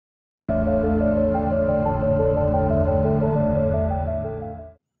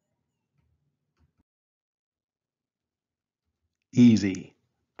Easy,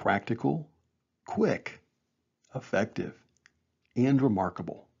 practical, quick, effective, and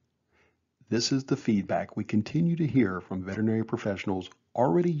remarkable. This is the feedback we continue to hear from veterinary professionals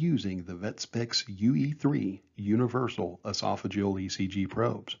already using the VetSpecs UE-3 Universal Esophageal ECG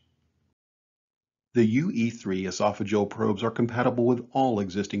probes. The UE-3 esophageal probes are compatible with all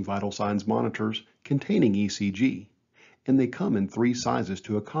existing vital signs monitors containing ECG, and they come in 3 sizes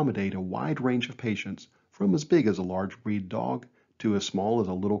to accommodate a wide range of patients, from as big as a large breed dog to as small as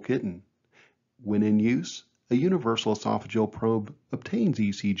a little kitten. When in use, a universal esophageal probe obtains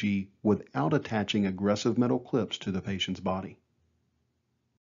ECG without attaching aggressive metal clips to the patient's body.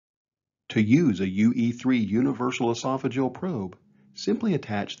 To use a UE-3 universal esophageal probe, simply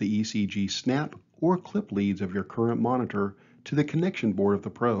attach the ECG snap or clip leads of your current monitor to the connection board of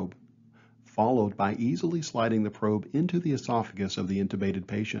the probe, followed by easily sliding the probe into the esophagus of the intubated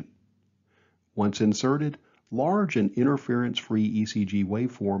patient. Once inserted, large and interference-free ECG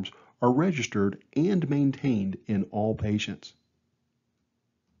waveforms are registered and maintained in all patients.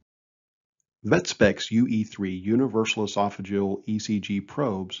 VetSpecs UE-3 Universal Esophageal ECG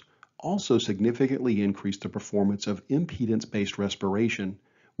probes also significantly increase the performance of impedance-based respiration,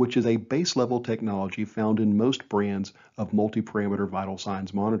 which is a base-level technology found in most brands of multi-parameter vital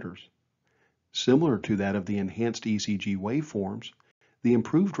signs monitors. Similar to that of the enhanced ECG waveforms, the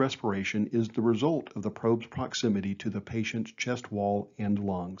improved respiration is the result of the probe's proximity to the patient's chest wall and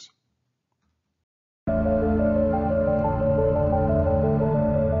lungs.